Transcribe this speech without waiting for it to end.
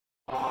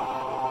Welcome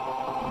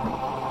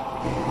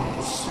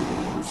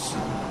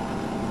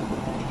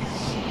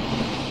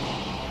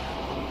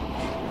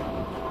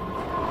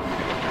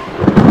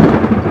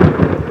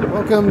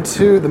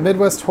to the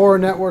Midwest Horror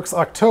Network's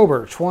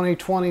October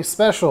 2020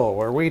 special,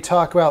 where we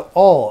talk about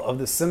all of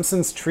the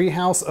Simpsons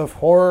Treehouse of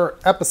Horror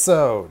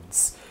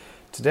episodes.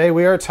 Today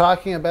we are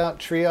talking about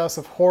Treehouse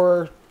of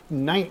Horror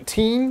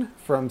 19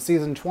 from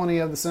season 20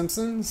 of The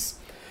Simpsons.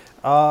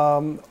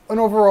 An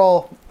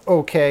overall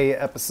okay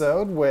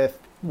episode with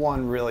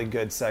one really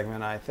good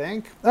segment, I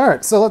think.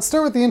 Alright, so let's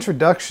start with the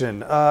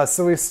introduction.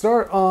 So we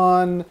start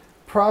on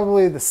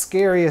probably the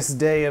scariest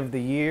day of the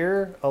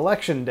year,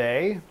 Election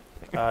Day.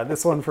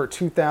 This one for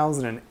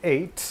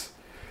 2008.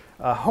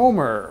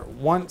 Homer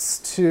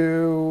wants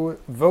to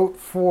vote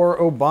for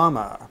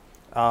Obama,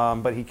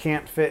 but he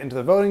can't fit into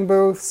the voting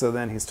booth, so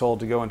then he's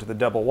told to go into the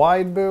double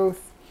wide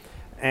booth.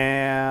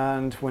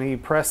 And when he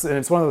presses, and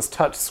it's one of those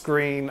touch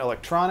screen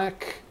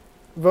electronic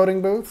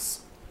voting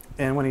booths,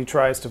 and when he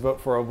tries to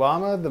vote for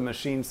Obama, the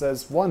machine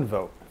says 1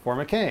 vote for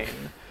McCain.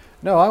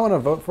 No, I want to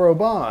vote for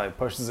Obama. It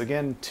pushes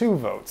again 2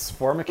 votes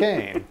for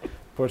McCain.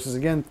 Pushes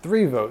again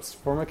 3 votes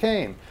for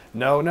McCain.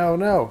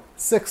 No,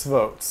 6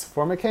 votes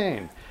for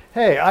McCain.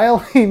 Hey, I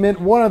only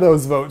meant 1 of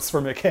those votes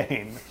for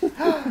McCain.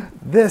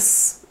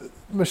 This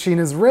machine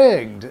is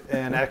rigged.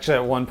 And actually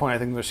at one point I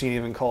think the machine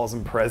even calls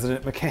him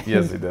President McCain.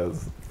 Yes, it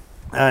does.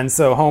 And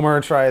so Homer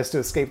tries to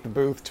escape the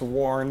booth to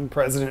warn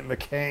President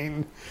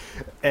McCain.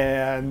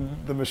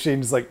 And the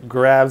machine just like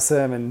grabs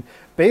him and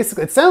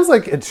basically, it sounds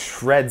like it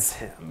shreds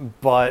him.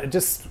 But it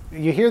just,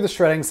 you hear the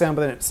shredding sound,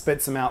 but then it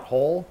spits him out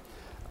whole.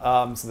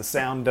 So the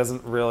sound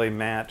doesn't really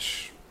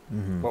match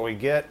what we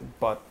get,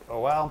 but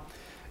oh well.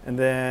 And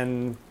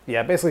then,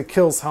 yeah, basically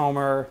kills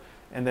Homer,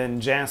 and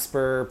then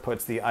Jasper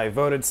puts the I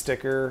voted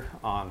sticker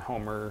on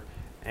Homer,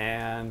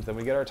 and then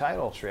we get our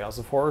title, Treehouse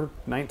of Horror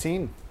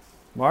 19.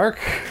 Mark?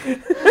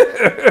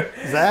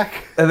 Zach?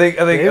 I think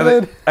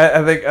David?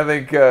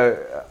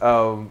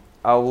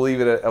 I'll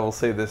leave it at, I will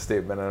say this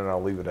statement and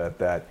I'll leave it at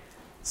that.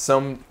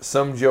 Some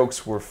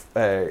jokes were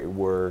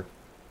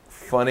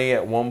funny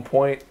at one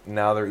point.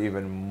 Now they're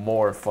even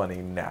more funny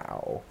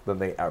now than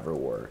they ever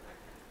were.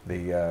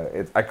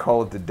 I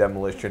call it the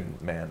Demolition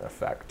Man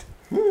effect.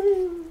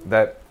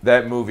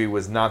 That movie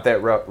was not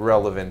that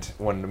relevant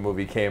when the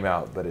movie came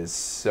out, but is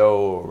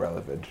so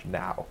relevant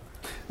now.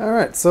 All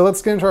right, so let's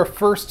get into our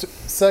first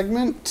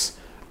segment,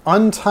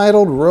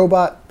 Untitled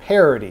Robot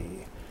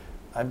Parody.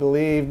 I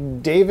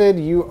believe, David,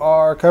 you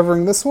are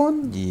covering this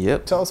one?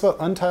 Yep. Tell us about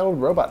Untitled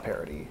Robot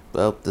Parody.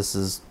 Well, this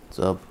is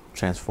a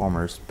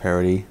Transformers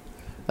parody.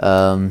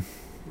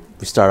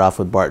 We start off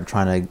with Bart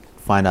trying to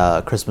find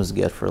a Christmas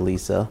gift for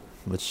Lisa,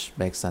 which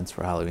makes sense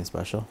for Halloween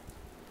special.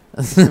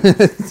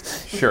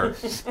 Sure.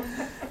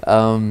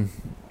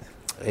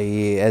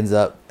 He ends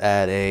up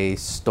at a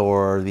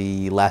store,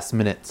 the Last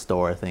Minute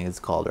store, I think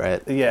it's called,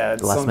 right? Yeah.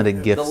 The Last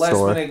Minute gift The last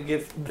store. minute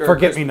gift.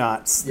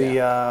 Forget-me-nots,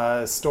 Yeah.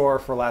 the store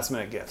for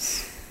last-minute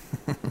gifts.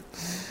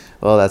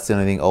 Well, that's the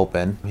only thing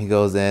open. He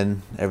goes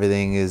in,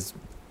 everything is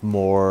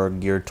more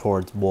geared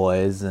towards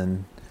boys,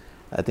 and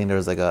I think there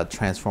was like a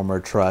Transformer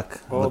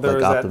truck. Well, looked there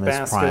was like that Optimus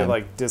basket Prime. of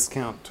like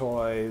discount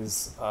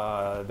toys.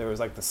 There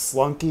was like the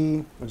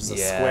Slunky, which is a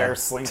square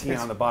slinky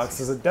on the box.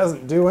 Says it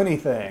doesn't do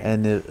anything.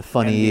 And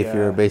funny And if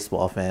you're a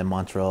baseball fan,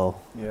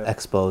 Montreal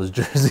Expos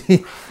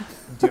jersey.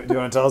 Do you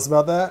want to tell us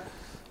about that?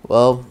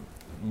 Well,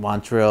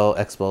 Montreal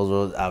Expos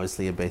was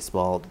obviously a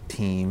baseball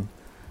team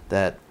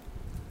that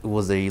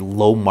was a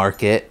low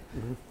market,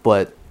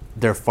 but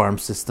their farm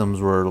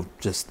systems were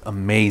just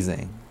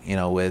amazing. You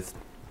know, with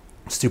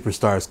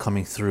superstars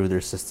coming through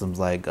their systems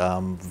like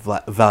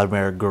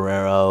Vladimir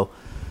Guerrero,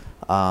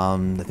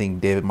 I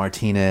think David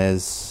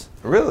Martinez.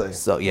 Really?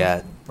 So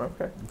yeah,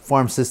 Okay.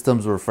 farm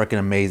systems were freaking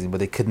amazing, but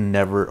they could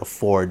never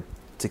afford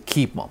to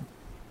keep them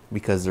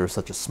because they were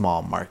such a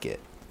small market.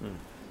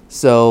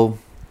 So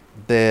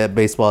the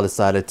baseball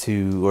decided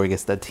to, or I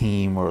guess the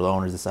team or the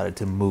owners decided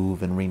to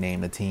move and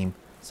rename the team.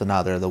 So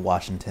now they're the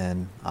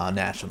Washington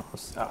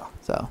Nationals. Oh.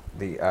 So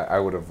I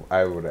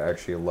would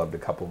actually loved a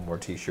couple more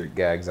T-shirt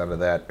gags out of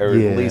that, or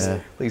Yeah. at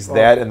least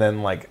that, and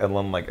then like an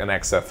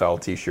XFL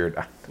T-shirt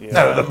Yeah.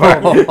 out of the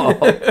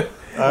party.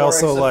 I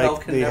also XFL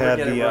like can they never had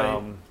get it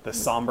right. the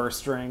somber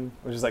string,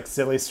 which is like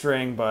silly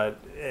string, but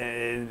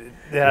it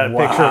had a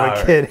Wow. picture of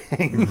a kid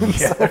hanging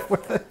himself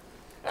with it.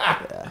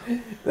 yeah.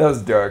 That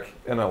was dark,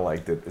 and I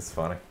liked it. It's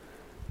funny.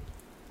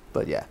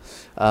 But yeah,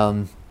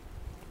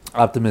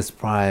 Optimus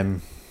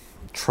Prime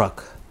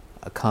truck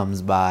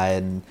comes by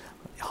and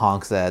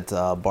honks at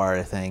Bart,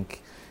 I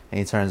think, and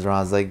he turns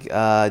around. He's like,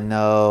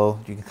 "No,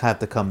 you have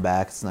to come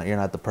back. You're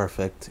not the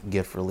perfect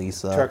gift for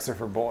Lisa." Trucks are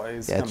for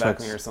boys. Yeah, Come back trucks-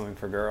 when you're something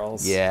for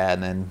girls. Yeah,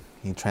 and then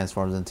he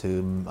transforms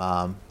into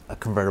a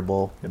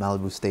convertible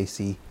Malibu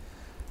Stacy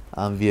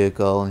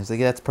vehicle, and he's like,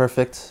 "Yeah, that's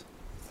perfect."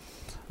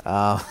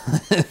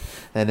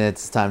 And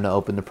it's time to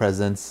open the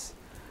presents.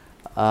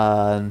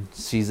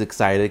 She's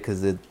excited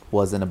because it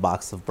wasn't a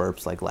box of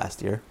burps like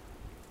last year,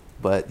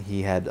 but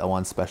he had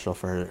one special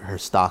for her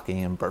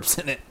stocking and burps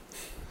in it.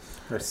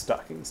 Her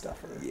stocking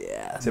stuffer.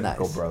 Yeah,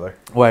 Typical nice. brother.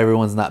 While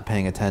everyone's not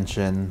paying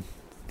attention,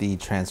 the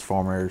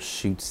Transformer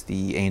shoots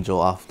the angel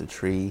off the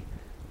tree,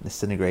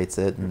 disintegrates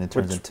it, and it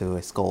turns into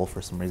a skull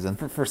for some reason.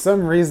 For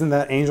some reason,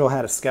 that angel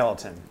had a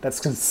skeleton. That's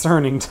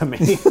concerning to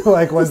me.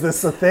 Like, was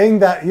this a thing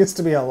that used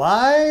to be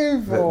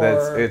alive?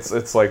 Or...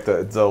 It's like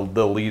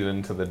the lead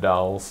into the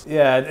dolls.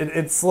 Yeah,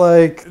 it's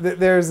like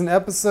there's an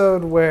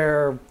episode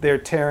where they're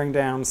tearing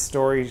down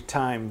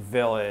Storytime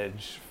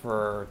Village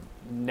for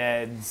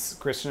Ned's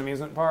Christian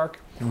amusement park.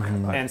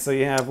 And so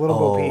you have Little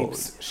Bo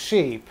Peep's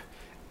sheep,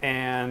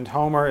 and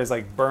Homer is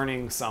like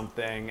burning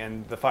something,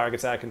 and the fire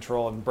gets out of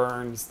control and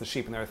burns the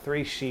sheep, and there are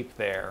 3 sheep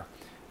there,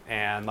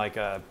 and like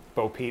a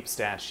Bo Peep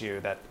statue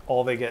that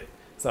all they get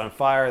is on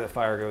fire, the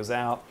fire goes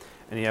out,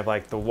 and you have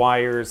like the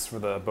wires for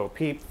the Bo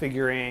Peep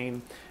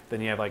figurine,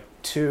 then you have like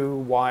 2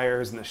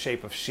 wires in the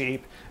shape of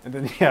sheep, and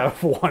then you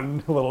have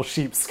 1 little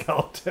sheep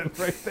skeleton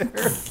right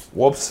there.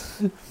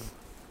 Whoops.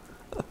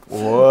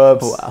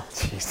 Whoops. Wow.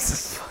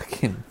 Jesus.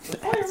 Fucking.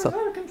 Out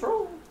of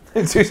control.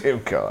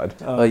 Oh, God.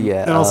 Oh,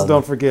 yeah. And also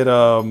don't forget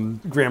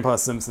Grandpa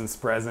Simpson's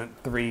present,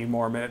 3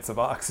 more minutes of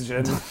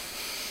oxygen.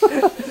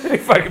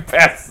 If I could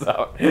pass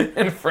out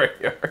in the front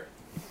yard.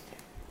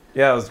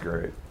 Yeah, it was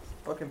great.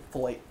 Fucking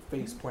flight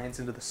face plants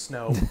into the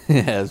snow.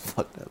 Yeah, it's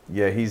fucked up.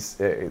 Yeah, he's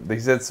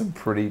had some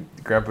pretty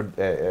Grandpa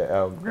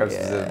Yeah.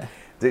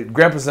 Simpson.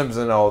 Grandpa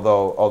Simpson,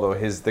 although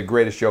the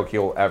greatest joke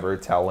he'll ever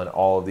tell in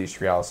all of these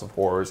Treehouse of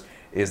Horrors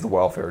is the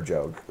welfare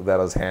joke. That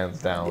is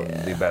hands down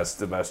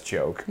the best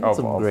joke.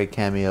 Some great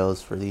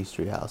cameos for these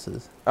tree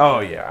houses. Oh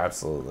yeah,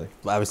 absolutely.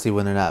 Obviously,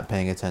 when they're not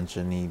paying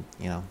attention,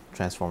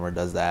 Transformer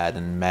does that,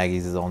 and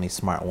Maggie's the only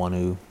smart one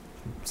who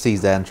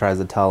sees that and tries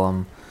to tell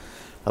him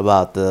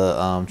about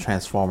the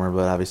Transformer,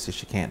 but obviously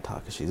she can't talk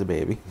because she's a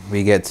baby.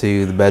 We get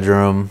to the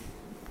bedroom.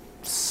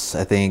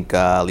 I think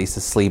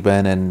Lisa's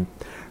sleeping, and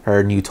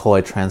her new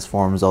toy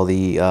transforms all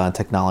the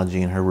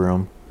technology in her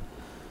room.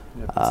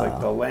 Yep, it's like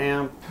the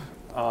lamp,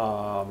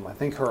 I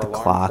think her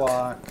alarm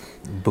clock,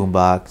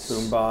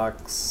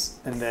 boombox,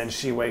 and then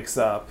she wakes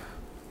up,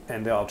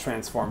 and they all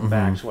transform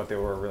back to what they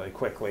were really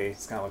quickly.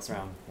 Just kind of looks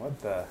around,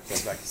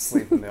 goes back to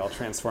sleep, and they all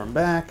transform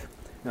back.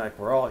 And like,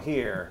 we're all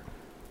here.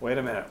 Wait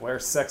a minute,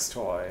 where's sex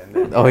toy? And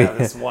then you have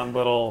this one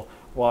little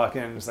walk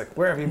in, just like,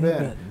 where have you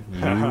been?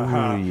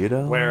 You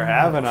know? Where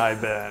haven't I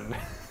been?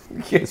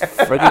 It's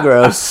freaking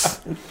gross.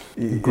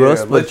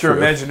 Gross, but let your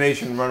true.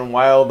 imagination run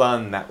wild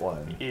on that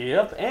one.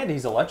 Yep, and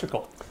he's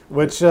electrical.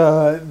 Which,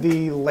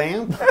 the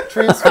lamp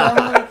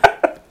transformer,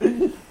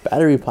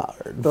 Battery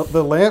powered.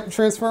 the lamp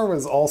transformer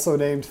was also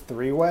named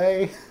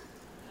Three-Way.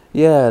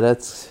 Yeah,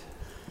 that's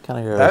kind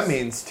of gross. That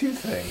means 2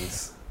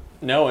 things.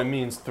 No, it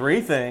means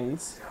 3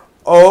 things.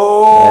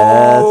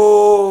 Oh,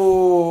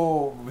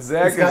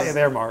 Zach He's got you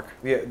there, Mark.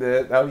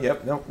 Yeah.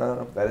 Yep.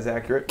 No. That is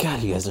accurate.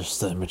 God, you guys are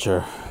so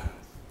immature.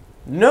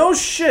 No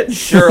shit,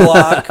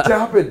 Sherlock.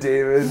 Stop it,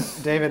 David.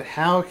 David,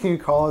 how can you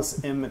call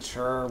us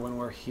immature when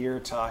we're here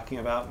talking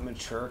about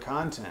mature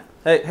content?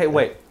 Hey,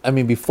 wait. I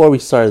mean, before we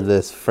started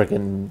this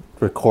freaking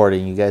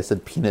recording, you guys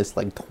said penis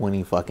like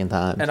 20 fucking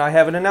times. And I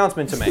have an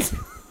announcement to make.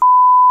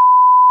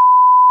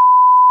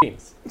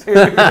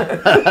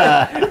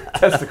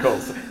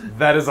 Testicles.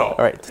 That is all.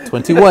 All right,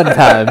 21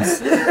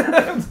 times.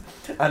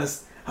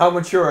 How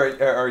mature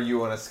are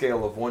you on a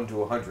scale of 1 to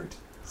 100?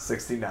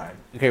 69.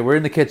 Okay, we're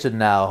in the kitchen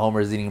now.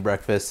 Homer's eating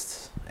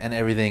breakfast, and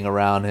everything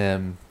around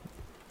him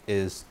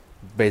is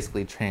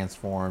basically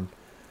transformed.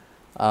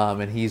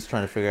 And he's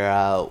trying to figure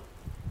out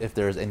if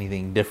there's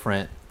anything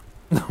different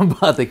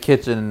about the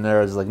kitchen. And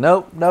there's like,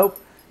 nope.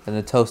 And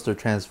the toaster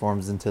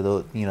transforms into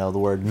the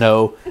word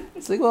no.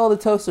 It's like, well, the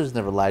toaster's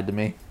never lied to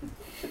me.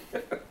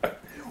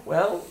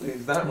 Well,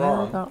 he's not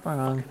wrong. Not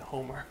wrong.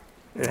 Homer.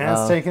 It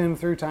has taken him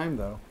through time,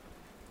 though.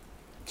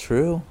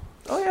 True.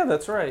 Oh, yeah,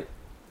 that's right.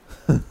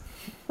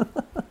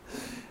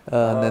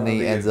 And then he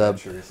the ends up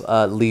adventures.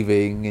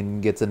 leaving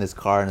and gets in his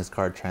car, and his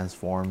car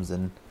transforms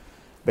and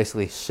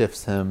basically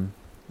shifts him,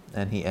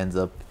 and he ends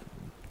up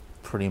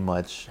pretty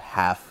much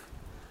half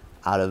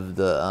out of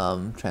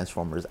the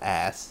Transformer's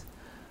ass,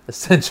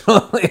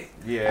 essentially.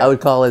 Yeah. I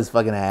would call his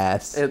fucking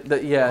ass. Him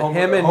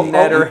Homer- and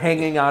Ned are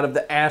hanging out of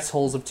the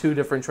assholes of 2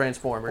 different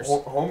Transformers.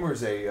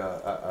 Homer's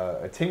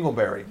a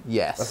tingleberry.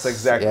 Yes. That's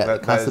exactly Yeah,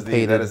 that.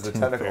 constipated That is the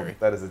technical. tingleberry.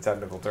 That is the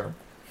technical term.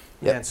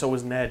 Yep. And so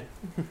was Ned.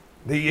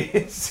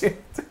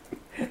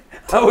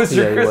 How was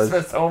your Yeah, he was.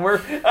 Christmas, Homer?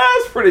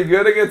 That's pretty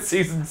good. I get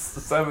season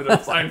 7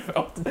 of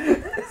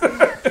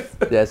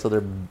Seinfeld. Yeah, so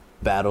they're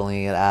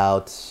battling it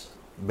out,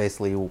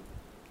 basically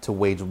to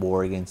wage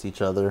war against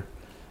each other.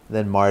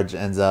 Then Marge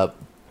ends up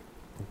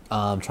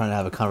trying to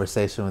have a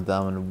conversation with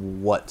them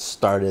and what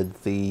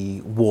started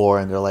the war,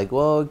 and they're like,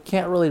 well,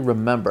 can't really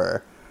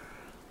remember.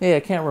 Yeah,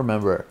 I can't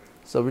remember.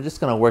 So we're just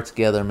going to work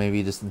together and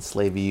maybe just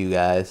enslave you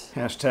guys.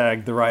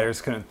 Hashtag the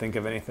writers couldn't think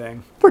of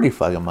anything. Pretty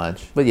fucking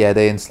much. But yeah,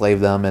 they enslave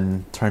them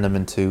and turn them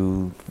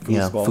into,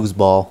 Foosball.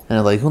 foosball. And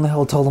they're like, who the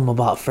hell told them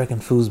about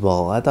frickin'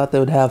 foosball? I thought they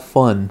would have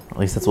fun. At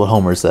least that's what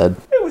Homer said.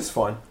 It was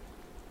fun.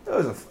 It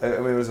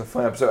was a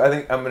fun episode. I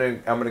think I'm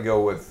gonna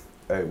go with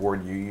a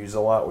word you use a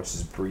lot, which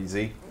is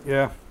breezy.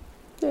 Yeah.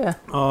 Yeah.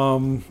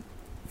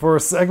 For a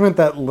segment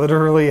that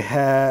literally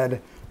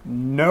had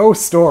no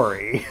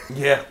story,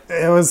 Yeah.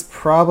 it was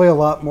probably a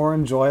lot more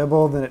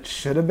enjoyable than it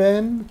should have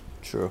been.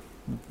 True.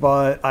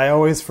 But I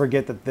always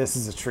forget that this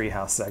is a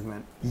Treehouse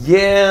segment.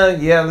 Yeah.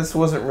 This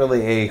wasn't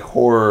really a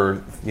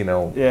horror,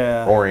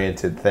 Yeah.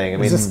 oriented thing. I It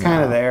was mean, just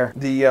kind of there.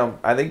 the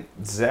I think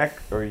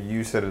Zach or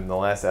you said in the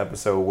last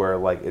episode where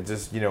like it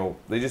just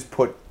they just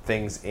put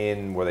things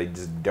in where they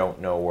just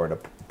don't know where to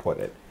put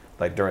it,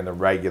 like during the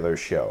regular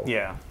show.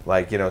 Yeah.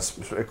 Like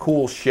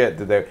cool shit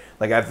that they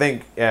like. I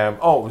think it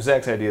was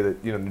Zach's idea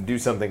that to do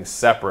something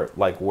separate,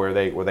 like where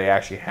they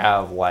actually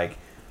have like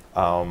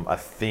a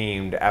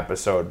themed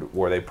episode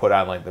where they put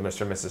on like the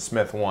Mr. and Mrs.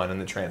 Smith one and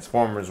the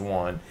Transformers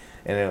one,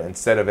 and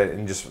instead of it,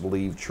 and just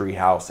leave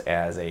Treehouse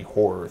as a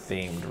horror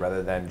themed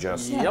rather than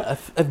just Yeah,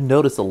 I've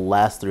noticed the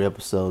last 3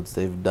 episodes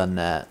they've done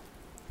that,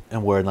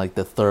 and where like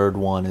the third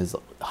one is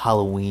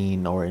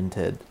Halloween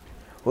oriented.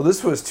 Well,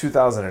 this was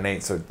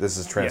 2008, so this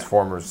is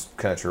Transformers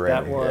country.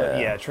 That was,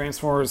 Yeah.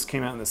 Transformers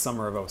came out in the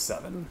summer of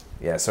 07.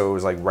 Yeah, so it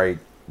was like right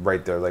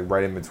there, like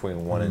right in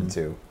between 1 and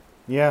 2.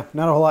 Yeah,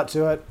 not a whole lot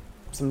to it.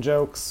 Some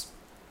jokes.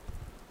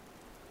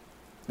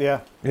 Yeah.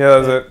 Yeah, that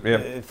was it.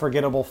 Yeah,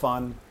 Forgettable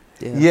fun.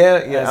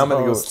 yeah. As I'm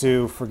gonna go. opposed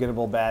to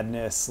forgettable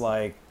badness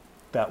like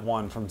that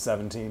one from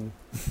 17.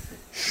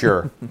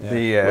 Sure.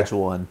 The Which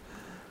one?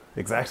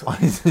 Exactly.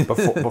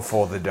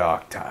 before the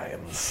dark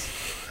times.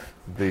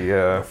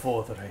 The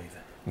Before the Raven.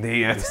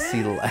 the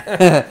See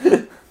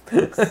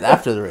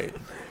after the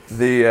Raven.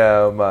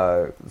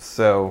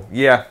 so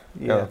yeah.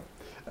 Yeah.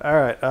 All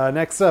right.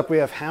 Next up, we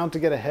have How to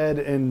Get Ahead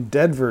in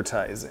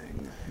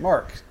Deadvertising.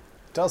 Mark,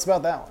 tell us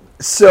about that one.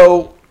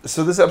 So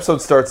this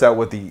episode starts out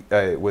with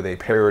with a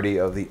parody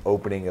of the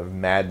opening of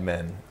Mad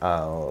Men,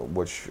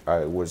 which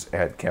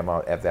had come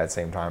out at that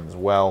same time as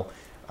well.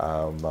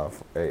 For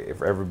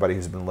everybody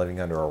who's been living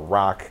under a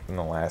rock in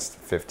the last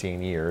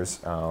 15 years,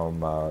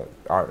 I'm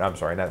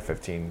sorry, not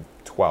 15,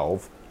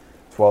 12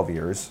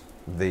 years.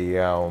 The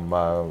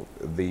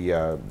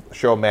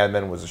show Mad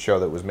Men was a show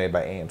that was made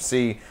by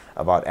AMC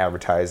about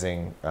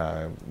advertising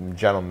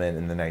gentlemen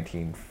in the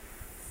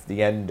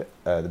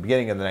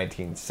beginning of the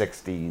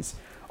 1960s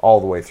all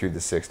the way through the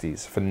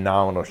 60s.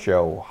 Phenomenal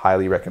show,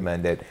 highly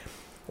recommend it.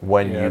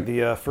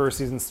 The first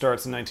season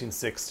starts in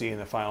 1960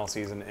 and the final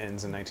season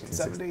ends in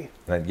 1970.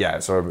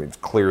 So it's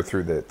clear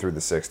through the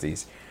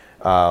 60s.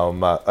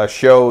 A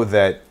show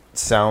that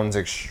sounds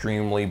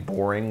extremely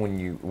boring when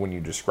you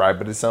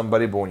describe it to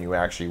somebody, but when you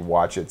actually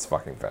watch it, it's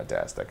fucking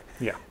fantastic.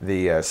 Yeah.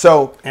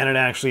 And it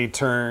actually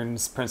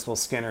turns Principal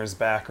Skinner's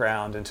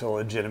background into a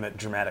legitimate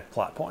dramatic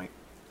plot point.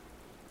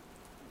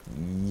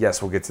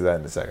 Yes, we'll get to that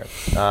in a second.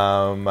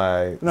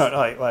 No,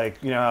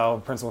 like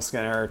how Principal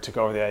Skinner took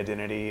over the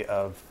identity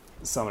of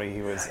somebody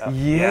he was.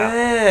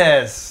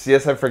 Yes,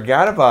 I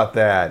forgot about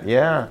that.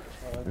 Yeah.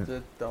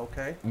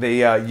 Okay.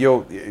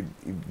 You'll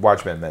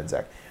watch Men,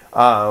 Zach.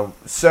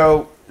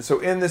 So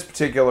in this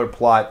particular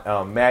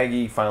plot,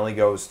 Maggie finally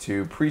goes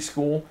to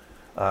preschool,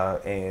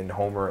 and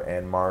Homer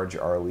and Marge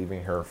are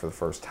leaving her for the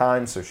first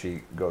time. So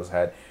she goes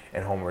ahead,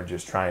 and Homer,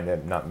 just trying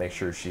to not make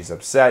sure she's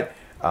upset,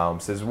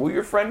 says, "Well,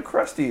 your friend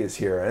Krusty is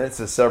here," and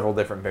it's several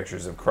different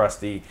pictures of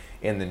Krusty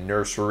in the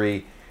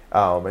nursery.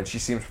 And she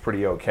seems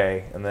pretty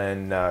okay. And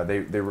then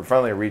they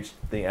finally reach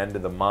the end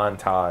of the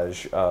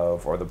montage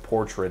or the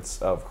portraits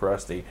of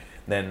Krusty,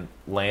 then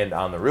land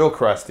on the real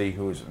Krusty,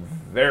 who's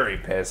very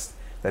pissed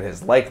that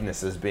his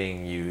likeness is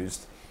being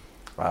used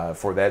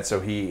for that.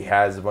 So he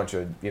has a bunch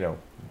of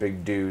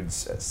big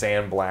dudes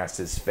sandblast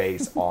his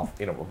face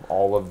off of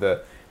all of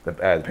the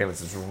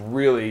payments. This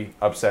really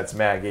upsets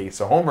Maggie.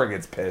 So Homer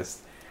gets pissed,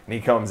 and he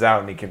comes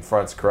out and he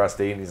confronts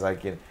Krusty, and he's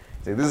like,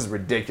 "This is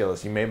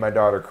ridiculous. You made my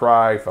daughter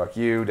cry. Fuck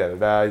you." Da da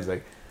da. He's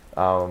like,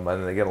 and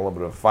then they get a little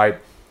bit of a fight.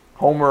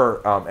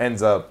 Homer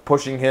ends up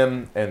pushing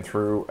him, and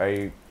through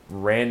a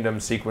random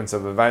sequence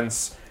of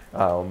events,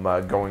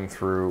 going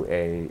through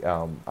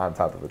on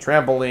top of a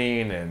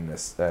trampoline and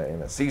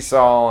in a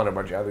seesaw and a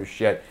bunch of other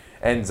shit,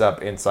 ends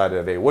up inside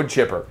of a wood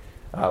chipper,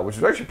 which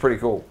was actually pretty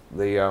cool.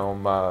 It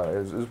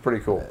was pretty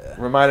cool.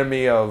 Reminded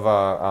me of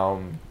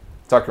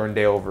Tucker and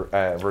Dale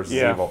versus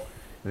Evil.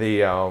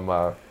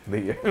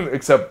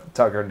 Except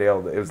Tucker and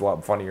Dale, it was a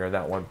lot funnier in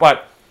that one.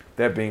 But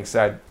that being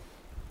said,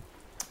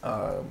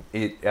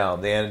 they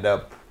ended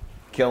up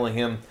killing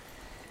him,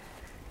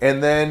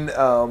 and then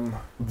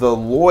the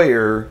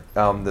lawyer,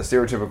 the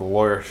stereotypical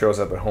lawyer, shows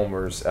up at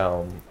Homer's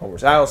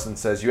house and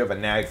says, "You have a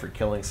knack for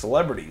killing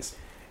celebrities,"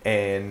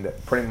 and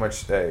pretty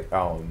much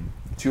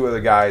two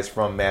other guys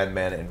from Mad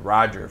Men and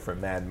Roger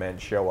from Mad Men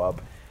show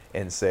up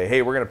and say,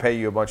 "Hey, we're going to pay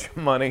you a bunch of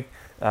money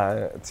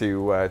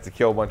to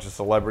kill a bunch of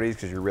celebrities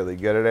because you're really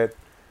good at it."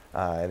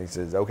 And he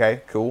says,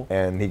 "Okay, cool."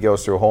 And he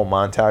goes through a whole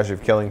montage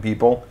of killing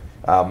people.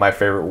 My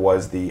favorite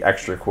was the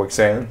extra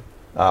quicksand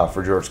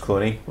for George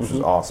Clooney, which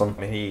was awesome.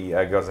 And he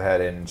goes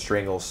ahead and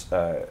strangles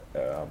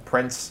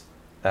Prince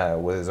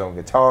with his own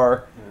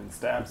guitar, And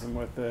stabs him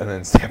with it. and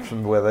then stabs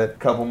him with it. A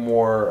couple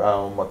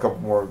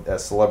more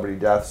celebrity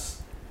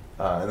deaths.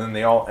 and then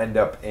they all end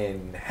up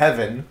in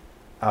heaven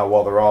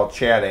while they're all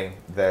chatting.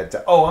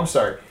 I'm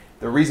sorry.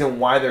 The reason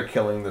why they're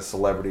killing the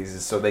celebrities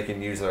is so they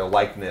can use their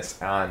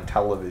likeness on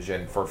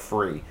television for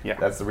free. Yeah.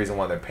 That's the reason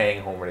why they're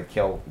paying Homer to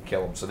kill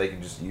them, so they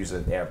can just use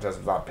it in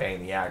advertisements without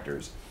paying the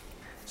actors.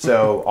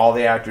 So all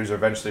the actors are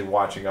eventually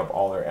watching up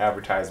all their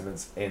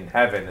advertisements in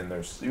heaven, and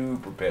they're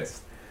super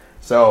pissed.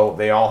 So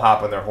they all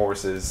hop on their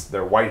horses,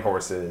 their white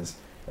horses,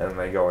 and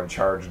they go and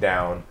charge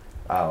down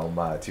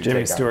to Jimmy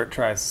take Stewart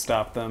tries to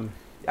stop them.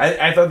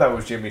 I thought that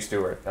was Jimmy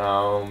Stewart.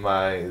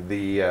 Tries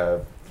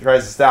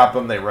to stop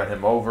him. They run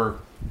him over.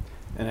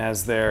 And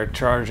as they're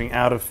charging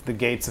out of the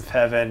gates of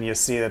heaven, you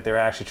see that they're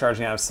actually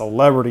charging out of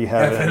celebrity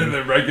heaven. And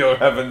the regular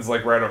heaven's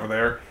like right over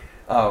there,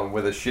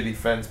 with a shitty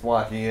fence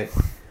blocking it.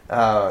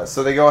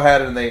 So they go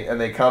ahead and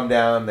they come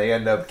down. They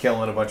end up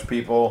killing a bunch of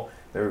people.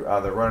 They're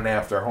running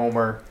after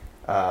Homer,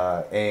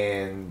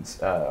 and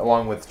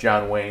along with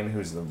John Wayne,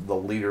 who's the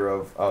leader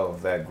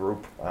of that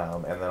group,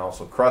 and then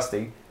also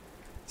Krusty.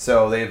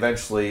 So they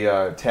eventually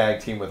tag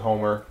team with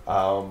Homer,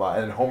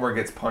 and Homer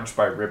gets punched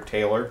by Rip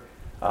Taylor.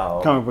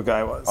 Comic book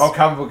guy was.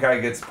 Comic book guy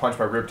gets punched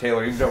by Rip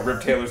Taylor, even though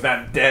Rip Taylor's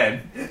not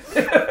dead.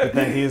 But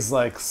then he's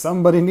like,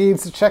 somebody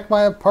needs to check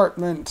my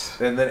apartment.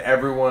 And then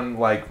everyone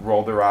like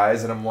rolled their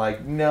eyes, and I'm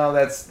like, no,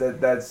 that's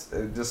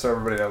just so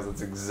everybody knows,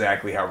 that's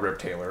exactly how Rip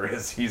Taylor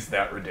is. He's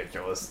that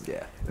ridiculous.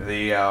 Yeah.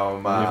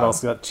 You've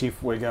also got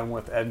Chief Wiggum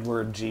with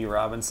Edward G.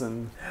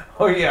 Robinson.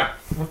 Oh yeah,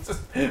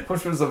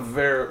 which was a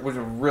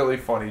really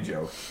funny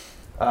joke,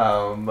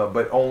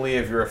 but only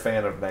if you're a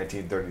fan of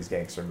 1930s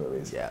gangster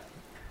movies. Yeah.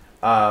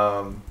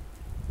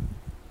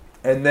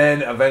 And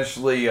then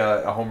eventually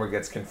Homer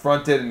gets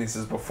confronted, and he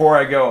says, "Before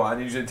I go, I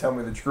need you to tell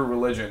me the true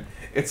religion.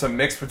 It's a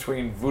mix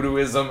between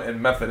voodooism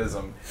and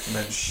Methodism," and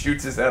then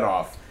shoots his head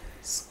off.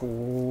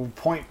 School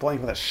point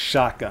blank with a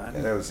shotgun.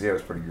 And it was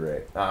pretty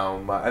great.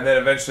 And then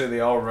eventually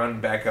they all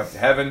run back up to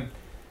heaven,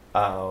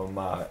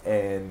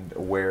 and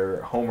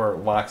where Homer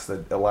locks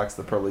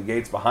the pearly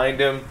gates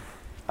behind him,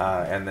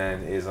 and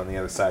then is on the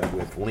other side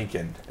with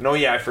Lincoln. And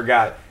I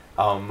forgot.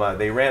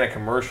 They ran a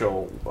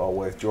commercial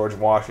with George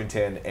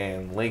Washington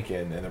and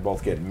Lincoln, and they're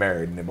both getting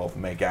married, and they both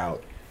make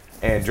out.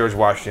 And George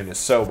Washington is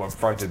so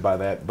affronted by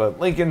that, but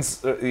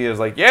Lincoln's he is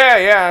like,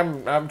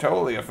 I'm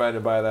totally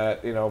offended by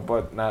that,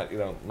 but not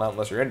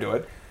unless you're into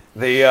it.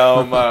 They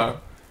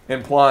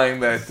implying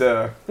that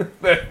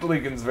that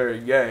Lincoln's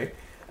very gay,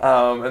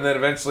 and then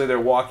eventually they're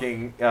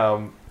walking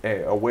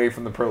away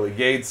from the pearly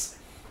gates,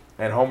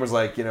 and Homer's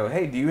like,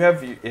 hey, do you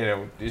have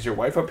is your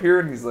wife up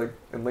here? And he's like,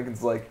 and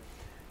Lincoln's like,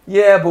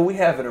 yeah, but we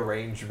have an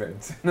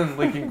arrangement. And then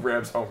Lincoln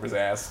grabs Homer's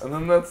ass, and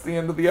then that's the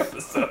end of the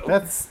episode.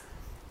 That's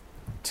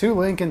 2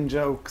 Lincoln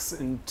jokes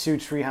and 2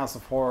 Treehouse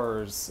of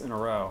Horrors in a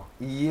row.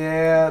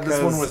 Yeah,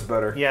 this one was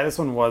better. Yeah, this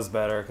one was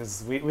better,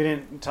 because we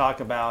didn't talk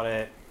about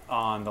it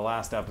on the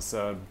last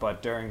episode,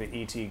 but during the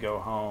E.T. Go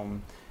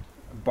Home,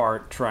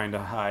 Bart trying to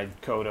hide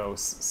Kodos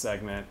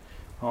segment,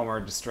 Homer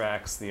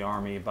distracts the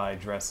army by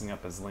dressing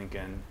up as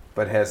Lincoln.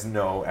 But has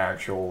no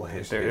actual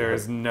history. There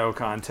is no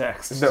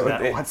context to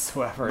that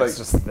whatsoever. It's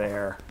just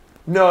there.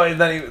 No, and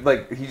then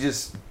he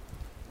just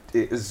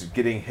is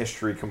getting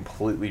history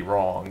completely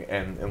wrong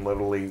and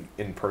literally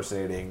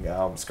impersonating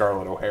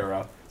Scarlett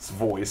O'Hara's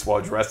voice while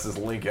dressed as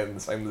Lincoln,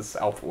 saying the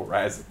South will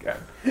rise again.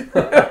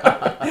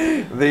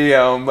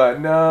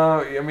 But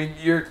no, I mean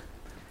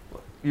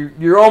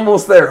you're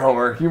almost there,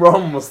 Homer. You're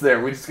almost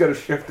there. We just got to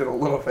shift it a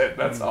little bit.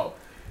 That's all.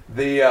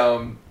 But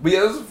yeah,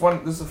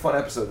 this is a fun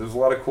episode. There's a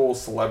lot of cool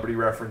celebrity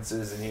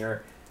references in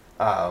here.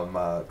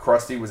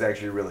 Krusty was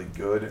actually really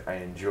good. I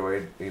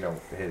enjoyed,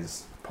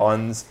 his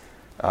puns.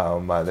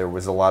 There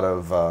was a lot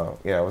of,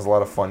 it was a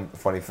lot of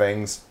funny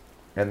things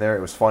in there.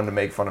 It was fun to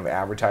make fun of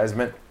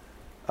advertisement,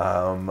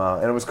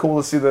 and it was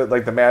cool to see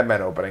the Mad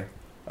Men opening.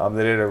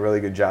 They did a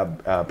really good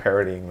job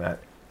parodying that.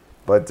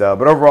 But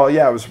overall,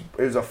 yeah, it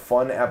was a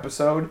fun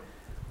episode.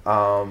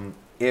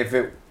 If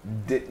it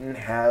didn't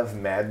have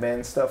Mad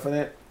Men stuff in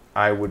it,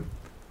 I would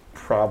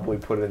probably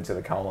put it into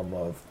the column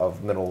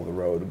of middle of the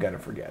road, gonna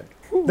forget.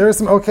 There's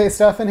some okay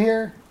stuff in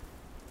here.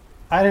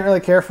 I didn't really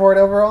care for it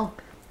overall.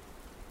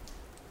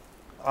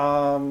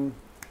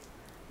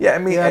 Yeah, I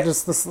mean,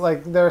 just this,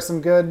 there are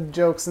some good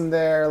jokes in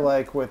there.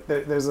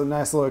 There's a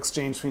nice little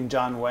exchange between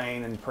John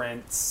Wayne and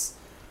Prince.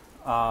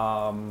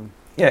 Yeah,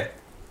 that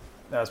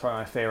was probably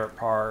my favorite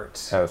part.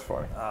 That was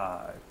funny.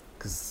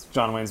 Because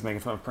John Wayne's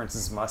making fun of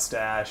Prince's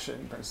mustache,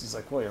 and Prince is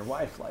like, well, your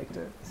wife liked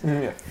it.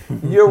 Yeah.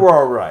 You're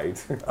all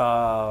right.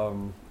 I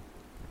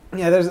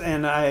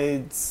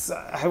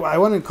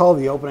wouldn't call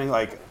the opening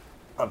a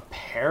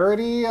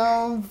parody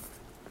of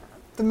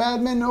the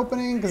Mad Men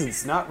opening, because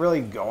it's not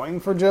really going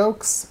for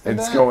jokes.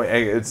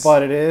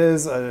 But it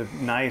is a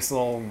nice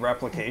little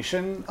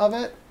replication of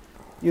it,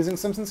 using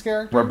Simpsons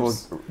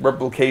characters.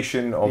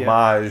 Replication,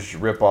 homage,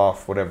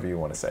 rip-off, whatever you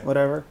want to say.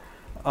 Whatever.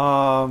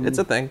 It's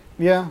a thing.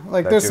 Yeah,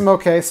 there's some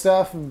okay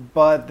stuff,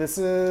 but this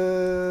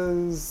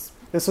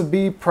would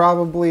be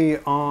probably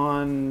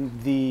on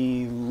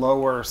the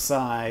lower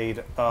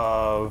side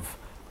of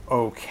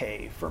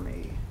okay for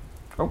me.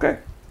 Okay.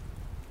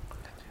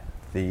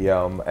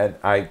 And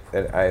I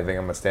think I'm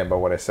gonna stand by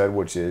what I said,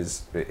 which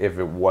is if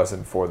it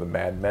wasn't for the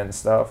Mad Men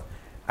stuff,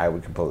 I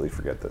would completely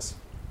forget this.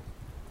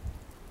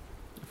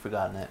 I've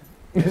forgotten it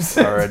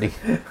already.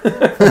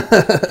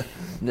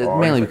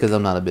 Mainly because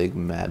I'm not a big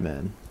Mad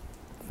Men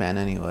fan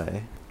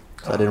anyway,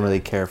 so I didn't really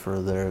care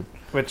for their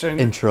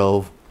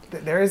intro.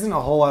 There isn't a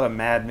whole lot of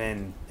Mad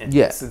Men in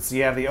this. Since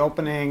you have the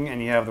opening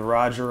and you have the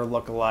Roger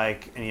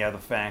lookalike and you have the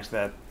fact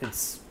that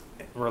it's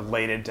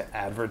related to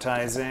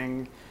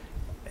advertising,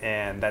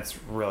 and that's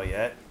really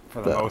it.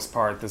 For the most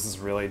part, this is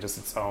really just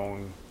its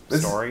own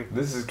story.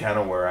 This is kind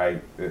of where I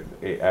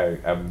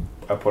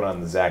put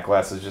on the Zach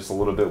glasses just a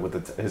little bit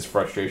with his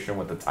frustration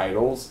with the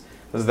titles.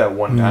 This is that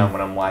one time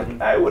when I'm like,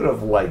 I would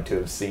have liked to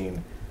have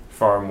seen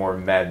far more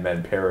Mad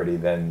Men parody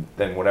than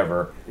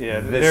whatever. Yeah,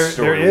 this there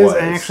story is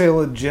was. actually a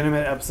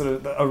legitimate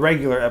episode, a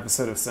regular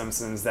episode of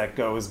Simpsons that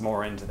goes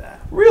more into that.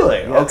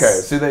 Really? Yes.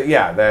 Okay. So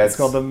that's It's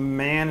called The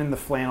Man in the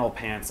Flannel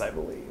Pants, I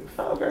believe.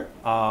 Okay.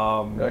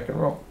 I can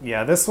roll.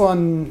 Yeah, this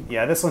one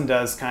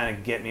does kind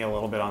of get me a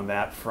little bit on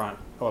that front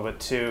a little bit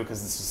too,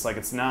 because it's just like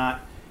it's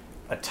not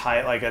a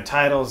title. Like a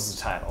title is a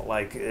title.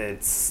 Like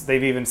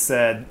they've even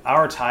said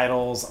our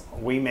titles,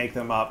 we make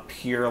them up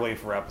purely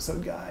for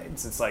episode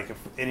guides. It's like if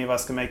any of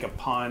us can make a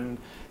pun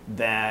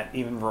that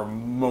even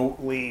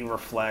remotely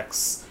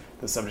reflects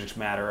the subject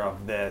matter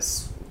of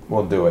this,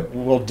 we'll do it.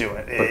 We'll do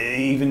it.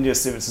 Even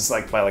just if it's just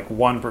like by like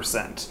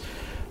 1%.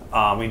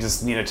 We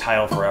just need a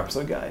title for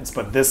episode guides.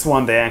 But this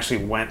one, they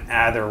actually went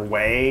out of their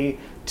way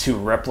to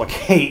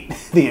replicate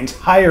the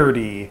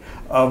entirety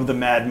of the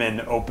Mad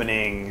Men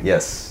opening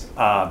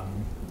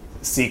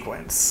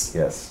sequence.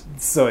 Yes.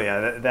 So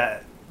yeah,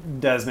 that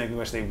does make me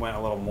wish they went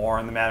a little more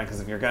in the Mad Men, because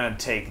if you're going to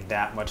take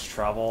that much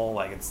trouble,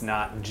 like it's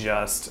not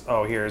just,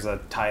 oh, here's a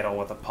title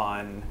with a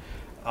pun.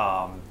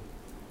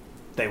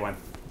 They went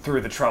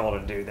through the trouble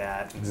to do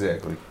that.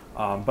 Exactly.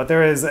 But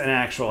there is an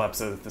actual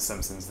episode of The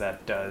Simpsons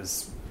that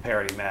does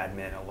parody Mad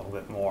Men a little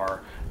bit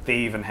more. They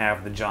even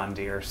have the John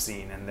Deere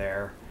scene in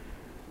there.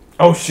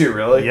 Oh shit!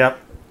 Really? Yep.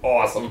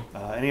 Awesome.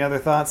 Any other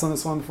thoughts on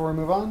this one before we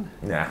move on?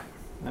 Nah.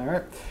 All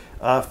right.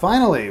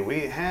 Finally,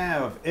 we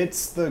have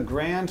It's the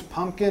Grand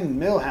Pumpkin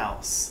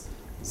Millhouse.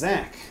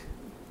 Zach,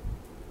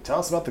 tell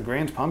us about the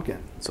Grand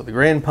Pumpkin. So the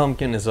Grand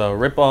Pumpkin is a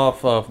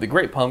ripoff of the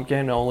Great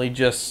Pumpkin, only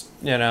just,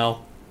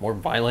 more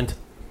violent.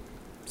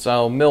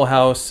 So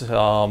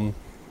Millhouse,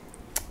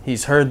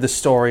 he's heard the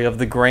story of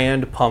the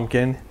Grand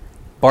Pumpkin.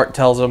 Bart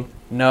tells him,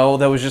 "No,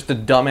 that was just a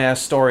dumbass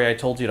story I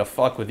told you to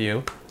fuck with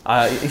you."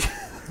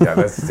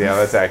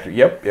 That's accurate.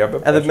 Yep.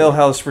 And the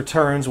Millhouse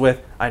returns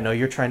with, "I know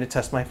you're trying to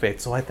test my faith,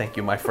 so I thank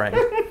you, my friend."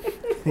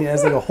 He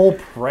has like a whole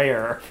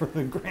prayer for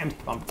the Grand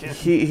Pumpkin.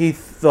 He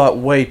thought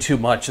way too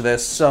much of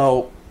this.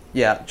 So,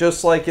 yeah,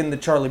 just like in the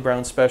Charlie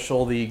Brown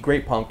special, the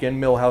Great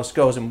Pumpkin, Millhouse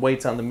goes and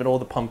waits on the middle of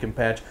the pumpkin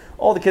patch.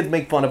 All the kids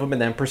make fun of him and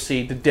then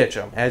proceed to ditch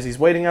him. As he's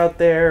waiting out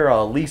there,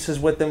 Lisa's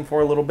with him for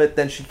a little bit.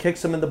 Then she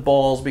kicks him in the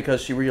balls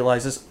because she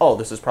realizes, oh,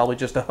 this is probably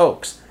just a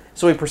hoax.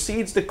 So he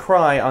proceeds to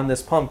cry on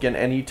this pumpkin,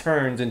 and he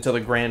turns into the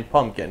Grand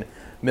Pumpkin.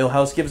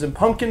 Millhouse gives him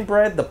pumpkin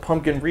bread. The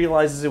pumpkin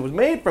realizes it was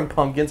made from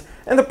pumpkins,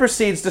 and then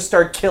proceeds to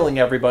start killing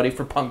everybody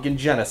for pumpkin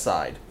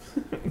genocide.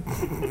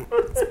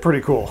 It's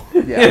pretty cool.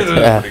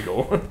 Yeah, pretty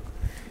cool.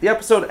 The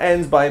episode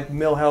ends by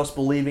Millhouse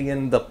believing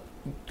in the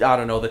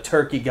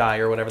turkey guy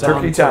or whatever.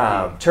 Turkey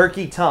Tom.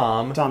 Turkey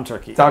Tom. Tom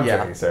Turkey.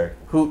 Turkey, sorry.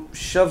 Who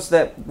shoves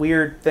that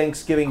weird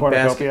Thanksgiving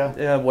cornucopia?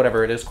 Basket,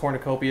 whatever it is,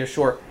 cornucopia,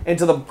 sure,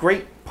 into the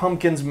Great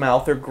Pumpkin's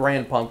mouth, or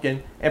Grand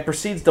Pumpkin, and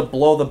proceeds to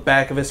blow the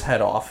back of his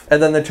head off.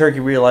 And then the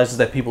turkey realizes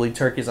that people eat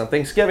turkeys on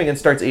Thanksgiving and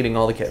starts eating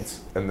all the kids.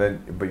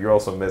 But you're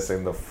also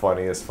missing the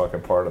funniest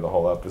fucking part of the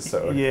whole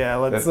episode. Yeah,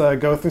 let's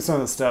go through some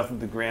of the stuff that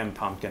the Grand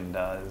Pumpkin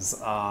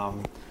does.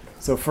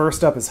 So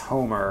first up is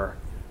Homer,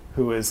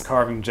 who is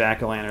carving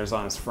jack-o'-lanterns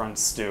on his front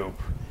stoop.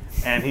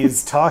 And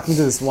he's talking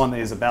to this one that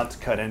he's about to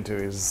cut into.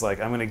 He's just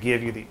like, I'm going to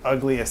give you the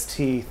ugliest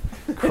teeth,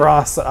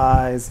 crossed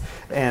eyes,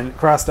 and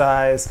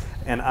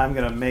I'm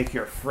going to make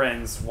your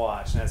friends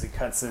watch. And as he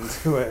cuts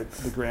into it,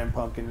 the Grand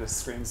Pumpkin just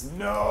screams,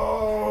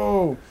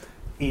 "No!"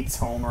 Eats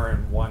Homer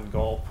in one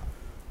gulp.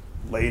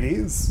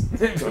 Ladies,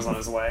 goes on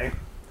his way.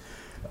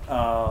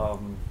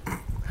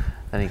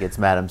 And he gets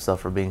mad at himself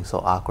for being so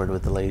awkward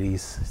with the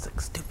ladies. He's like,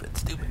 stupid.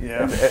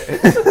 Yeah.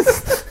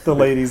 The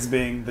ladies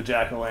being the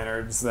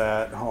jack-o'-lanterns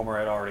that Homer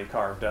had already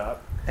carved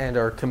up. And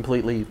are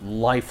completely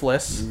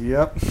lifeless.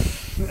 Yep.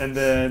 And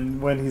then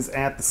when he's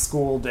at the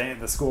school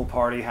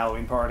party,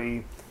 Halloween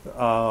party,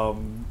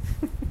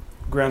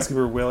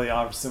 groundskeeper Willie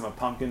offers him a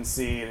pumpkin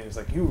seed, and he's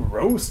like, "You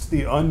roast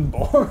the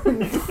unborn."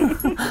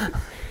 And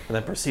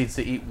then proceeds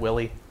to eat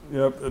Willie.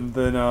 Yep, and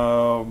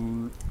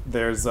then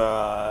there's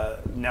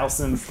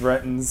Nelson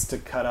threatens to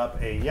cut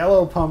up a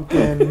yellow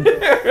pumpkin,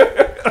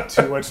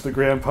 to which the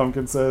Grand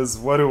Pumpkin says,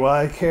 "What do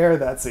I care?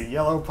 That's a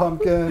yellow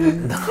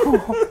pumpkin."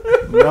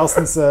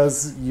 Nelson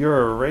says,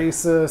 "You're a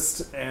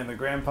racist," and the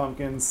Grand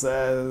Pumpkin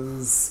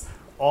says,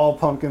 "All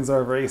pumpkins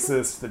are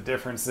racist. The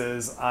difference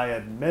is I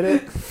admit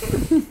it."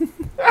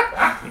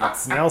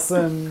 It's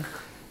Nelson,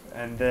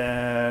 and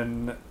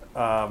then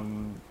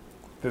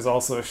There's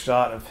also a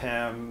shot of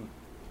him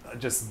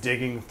just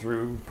digging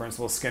through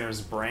Principal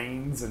Skinner's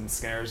brains, and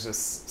Skinner's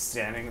just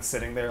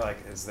sitting there like,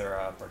 is there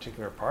a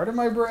particular part of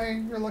my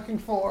brain you're looking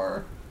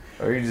for?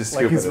 Or you just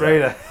Like he's scooping it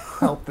ready up. to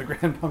help the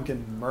Grand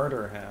Pumpkin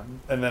murder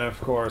him. And then, of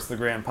course, the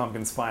Grand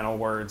Pumpkin's final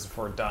words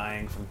before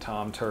dying from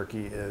Tom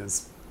Turkey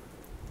is,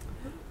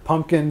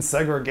 "Pumpkin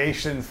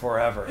segregation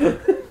forever."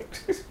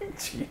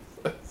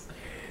 Jesus.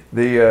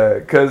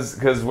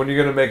 Because when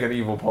you're gonna make an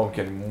evil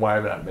pumpkin, why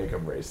not make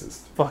him racist?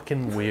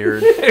 Fucking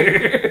weird.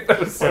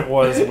 It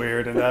was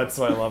weird, and that's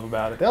what I love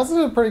about it. They also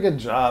did a pretty good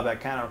job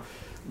at kind of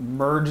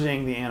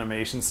merging the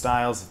animation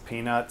styles of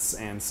Peanuts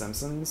and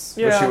Simpsons.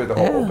 Especially with the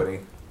whole Yeah.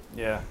 opening.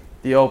 Yeah.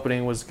 The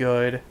opening was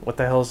good. What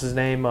the hell's his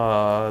name?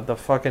 The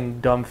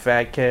fucking dumb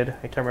fat kid.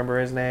 I can't remember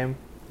his name.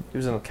 He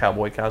was in a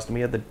cowboy costume.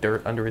 He had the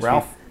dirt under his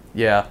Ralph? feet.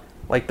 Yeah.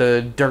 Like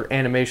the dirt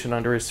animation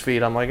under his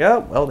feet. I'm like,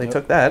 oh, well, they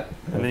took that.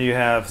 And then you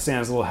have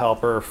Santa's little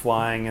helper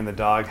flying in the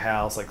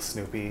doghouse like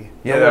Snoopy.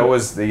 Yeah, that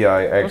was the.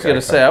 I was going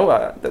to say,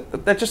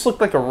 that just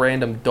looked like a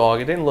random dog.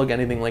 It didn't look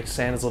anything like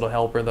Santa's little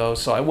helper, though,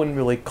 so I wouldn't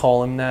really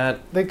call him that.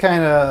 They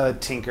kind of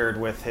tinkered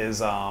with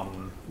his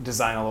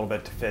design a little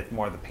bit to fit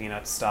more of the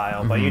Peanut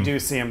style, but you do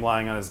see him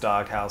lying on his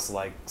doghouse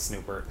like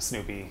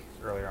Snoopy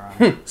earlier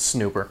on.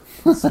 Snooper.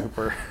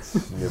 Snooper.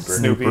 Snooper.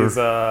 Snoopy's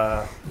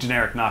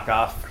generic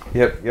knockoff.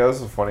 Yep. Yeah, this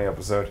was a funny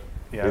episode.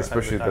 Yeah,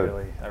 especially I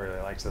really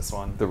liked this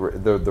one. the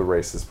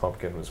racist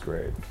pumpkin was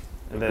great.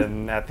 And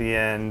then at the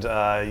end,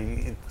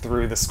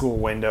 through the school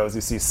windows,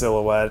 you see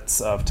silhouettes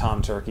of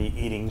Tom Turkey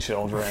eating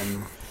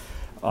children.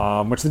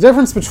 Which the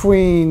difference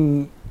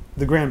between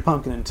the Grand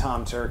Pumpkin and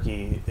Tom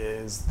Turkey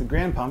is the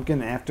Grand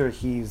Pumpkin, after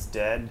he's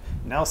dead,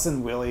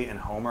 Nelson, Willie, and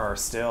Homer are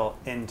still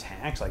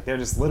intact. Like, they're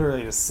just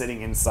literally just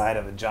sitting inside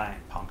of a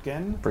giant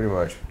pumpkin. Pretty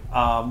much.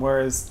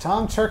 Whereas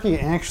Tom Turkey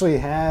actually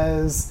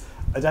has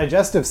a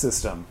digestive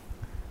system.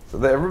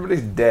 So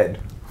everybody's dead.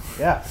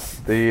 Yeah.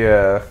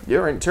 The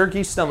You're in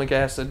turkey stomach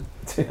acid.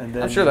 And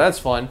then, I'm sure that's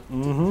fun.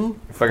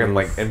 fucking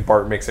like, and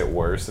Bart makes it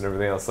worse and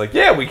everything else. Like,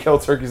 yeah, we kill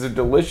turkeys; they're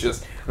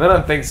delicious. And then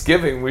on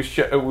Thanksgiving, we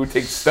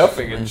take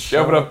stuffing and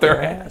shove it up their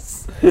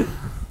ass.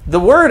 The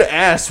word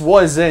ass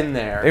was in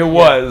there. It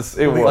was.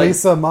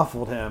 Lisa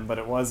muffled him, but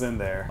it was in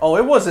there. Oh,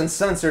 it wasn't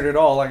censored at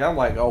all. Like, I'm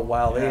like, oh,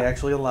 wow, they Yeah.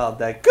 actually allowed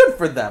that. Good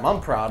for them.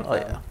 I'm proud of Oh,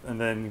 them. yeah. And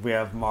then we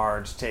have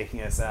Marge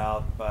taking us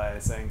out by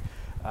saying,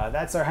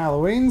 that's our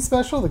Halloween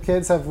special. The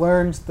kids have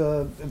learned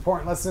the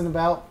important lesson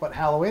about what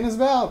Halloween is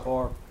about,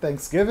 or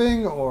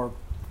Thanksgiving, or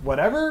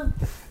whatever.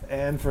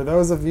 And for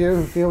those of you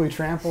who feel we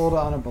trampled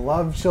on a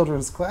beloved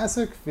children's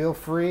classic, feel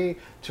free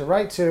to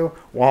write to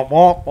womp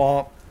womp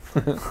womp.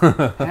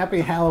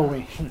 Happy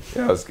Halloween. Yeah,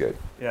 that was good.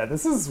 Yeah,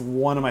 this is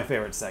one of my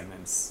favorite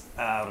segments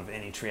out of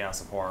any Treehouse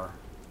of Horror.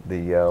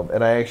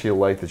 And I actually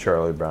like the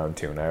Charlie Brown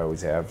tune. I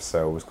always have,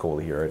 so it was cool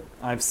to hear it.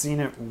 I've seen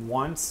it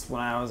once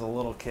when I was a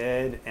little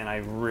kid, and I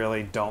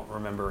really don't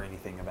remember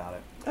anything about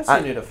it. I've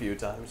seen it a few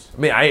times.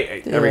 I mean,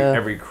 Yeah.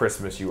 every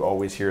Christmas you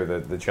always hear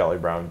the Charlie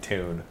Brown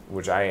tune,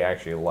 which I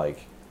actually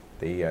like.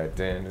 The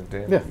dun,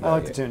 dun, Yeah, I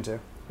like the tune too.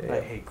 Yeah, I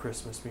hate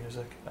Christmas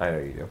music. I know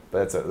you do,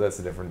 but that's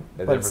a different.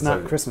 But it's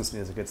not Christmas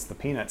music, it's the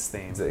Peanuts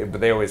theme. But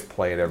they always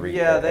play it every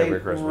They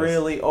Christmas.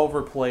 really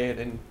overplay it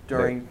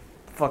during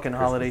fucking Christmas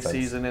holiday times.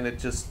 season, and it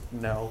just,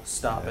 no,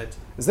 stop it.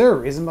 Is there a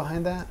reason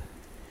behind that?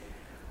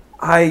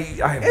 I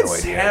have no It's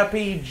idea.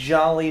 happy,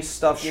 jolly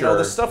stuff. You know,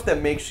 the Sure. stuff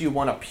that makes you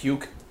want to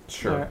puke.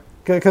 Sure.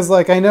 Because,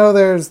 like, I know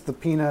there's the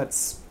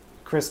Peanuts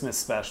Christmas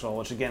special,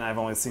 which, again, I've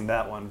only seen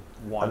that one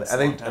once. I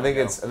think long time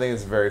ago.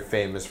 it's very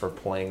famous for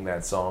playing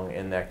that song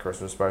in that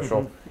Christmas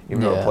special,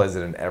 even though it Yeah. plays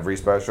it in every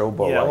special.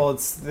 But Yeah, like, well,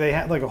 they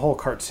had, like, a whole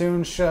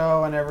cartoon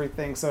show and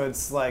everything, so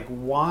it's, like,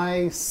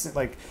 why,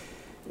 like...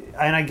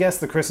 And I guess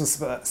the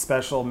Christmas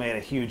special made a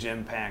huge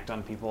impact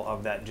on people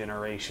of that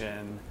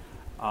generation.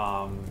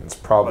 it's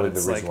probably But the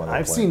it's reason like why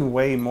I've they play. seen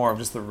way more of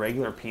just the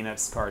regular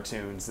Peanuts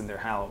cartoons than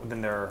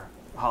their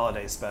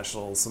holiday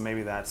specials, so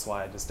maybe that's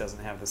why it just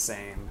doesn't have the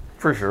same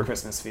For sure.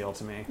 Christmas feel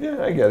to me.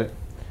 Yeah, I get it.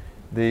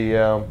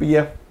 But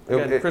yeah,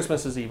 Again,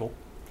 Christmas is evil.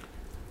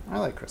 I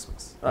like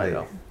Christmas. I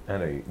know. I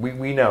know.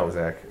 We know,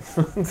 Zach.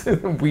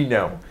 We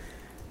know.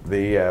 But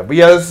yeah,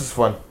 this is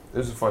fun.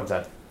 This is a fun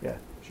time. Yeah.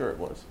 Sure it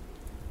was.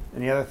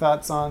 Any other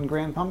thoughts on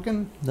Grand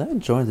Pumpkin? I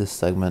enjoyed this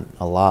segment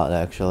a lot,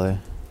 actually.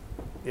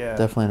 Yeah.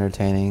 Definitely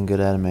entertaining, good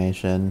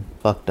animation,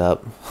 fucked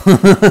up.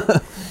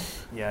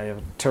 Yeah, you have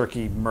a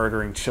turkey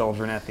murdering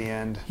children at the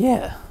end.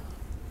 Yeah,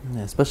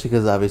 especially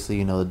because obviously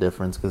you know the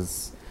difference.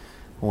 Because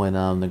when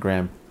the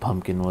Grand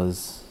Pumpkin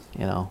was,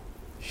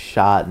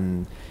 shot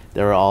and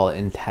they were all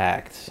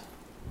intact,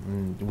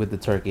 and with the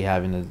turkey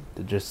having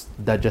the just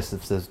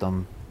digestive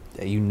system,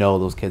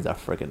 those kids are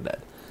freaking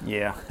dead.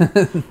 Yeah.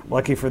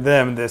 Lucky for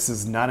them, this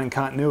is not in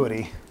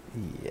continuity.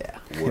 Yeah.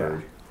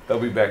 Word. They'll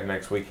be back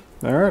next week.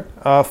 All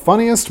right.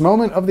 Funniest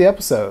moment of the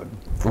episode.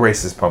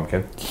 Racist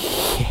pumpkin.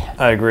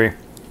 I agree.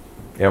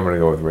 Yeah, I'm gonna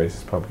go with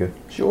racist pumpkin.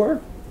 Sure.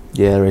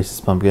 Yeah,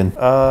 racist pumpkin.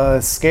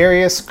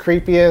 Scariest,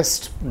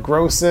 creepiest,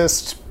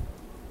 grossest,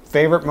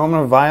 favorite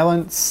moment of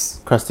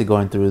violence. Krusty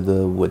going through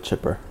the wood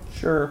chipper.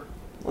 Sure.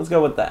 Let's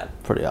go with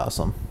that. Pretty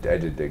awesome. I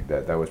did dig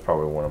that. That was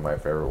probably one of my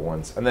favorite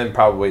ones. And then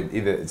probably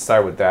either it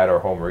started with that or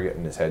Homer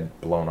getting his head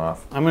blown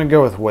off. I'm going to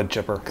go with wood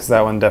chipper because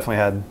that one definitely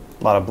had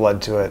a lot of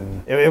blood to it.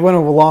 And it went a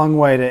long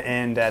way to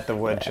end at the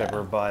wood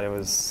chipper, but it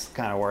was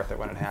kind of worth it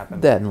when it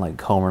happened. That and like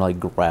Homer like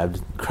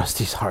grabbed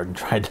Krusty's heart and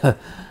tried to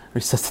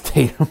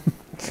resuscitate him.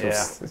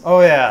 Yeah.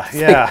 Oh, yeah.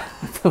 Yeah.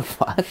 What the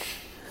fuck?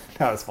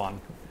 That was fun.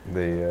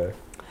 The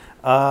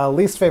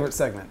Least favorite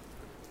segment?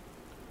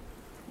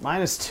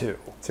 Mine is 2.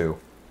 2.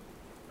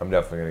 I'm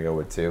definitely going to go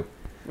with 2.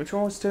 Which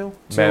one was 2?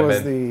 2 Mad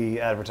was Men.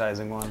 the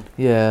advertising one.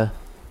 Yeah,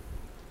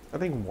 I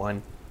think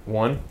 1.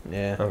 1?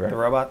 Yeah. The Okay.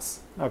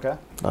 robots? Okay.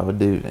 I would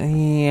do.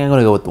 I'm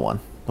gonna go with the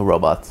one. The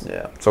robots.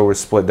 Yeah. So we're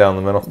split down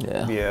the middle?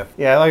 Yeah. Yeah.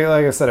 Yeah,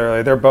 like I said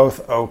earlier, they're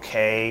both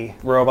okay.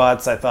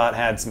 Robots, I thought,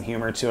 had some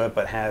humor to it,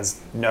 but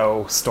has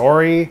no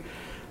story.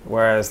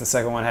 Whereas the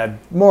second one had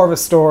more of a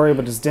story,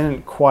 but just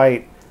didn't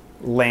quite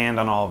land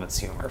on all of its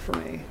humor for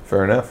me.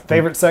 Fair enough.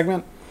 Favorite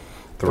segment?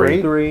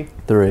 3. 3.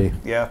 3.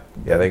 Yeah.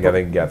 Yeah, I think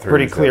you got 3.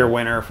 Pretty clear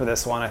winner for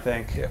this one, I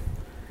think.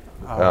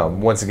 Yeah.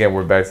 Once again,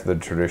 we're back to the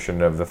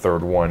tradition of the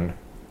third one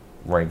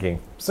ranking.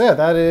 So yeah,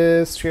 that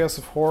is Treehouse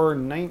of Horror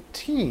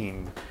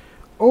 19.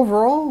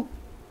 Overall,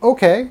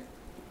 okay.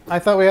 I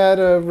thought we had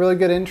a really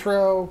good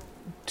intro,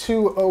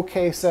 2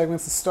 okay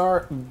segments to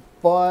start,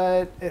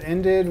 but it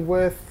ended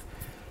with,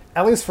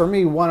 at least for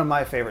me, one of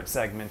my favorite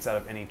segments out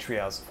of any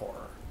Treehouse of Horror.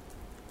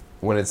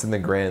 When it's in the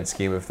grand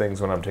scheme of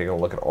things, when I'm taking a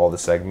look at all the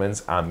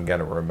segments, I'm going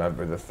to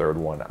remember the third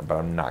one, but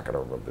I'm not going to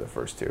remember the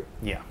first 2.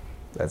 Yeah.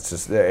 It's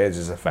just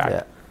a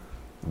fact.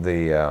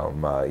 Yeah.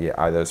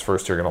 Those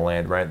first 2 are going to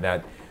land right in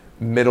that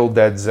middle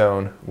dead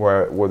zone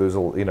where there's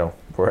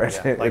where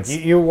Yeah. Like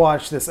you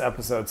watch this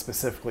episode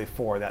specifically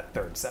for that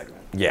third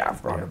segment. yeah,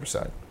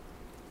 100%.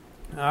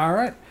 All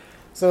right.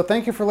 So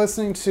thank you for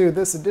listening to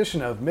this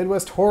edition of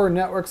Midwest Horror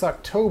Network's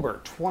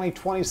October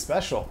 2020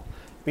 special.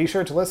 Be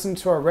sure to listen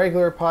to our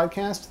regular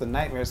podcast, the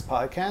Nightmares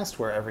Podcast,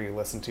 wherever you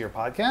listen to your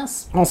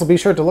podcasts. Also, be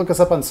sure to look us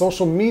up on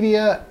social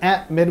media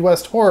at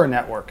Midwest Horror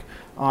Network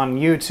on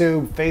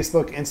YouTube,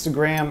 Facebook,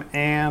 Instagram,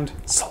 and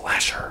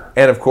Slasher.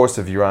 And of course,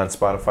 if you're on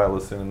Spotify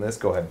listening to this,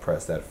 go ahead and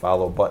press that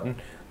follow button.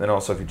 Then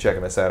also, if you're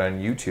checking us out on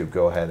YouTube,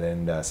 go ahead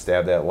and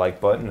stab that like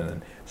button and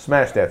then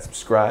smash that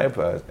subscribe.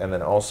 And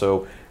then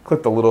also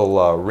click the little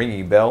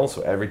ringy bell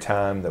so every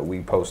time that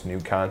we post new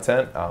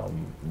content,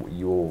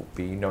 you will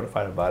be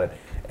notified about it.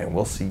 And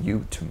we'll see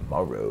you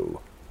tomorrow.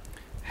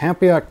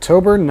 happy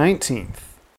October 19th.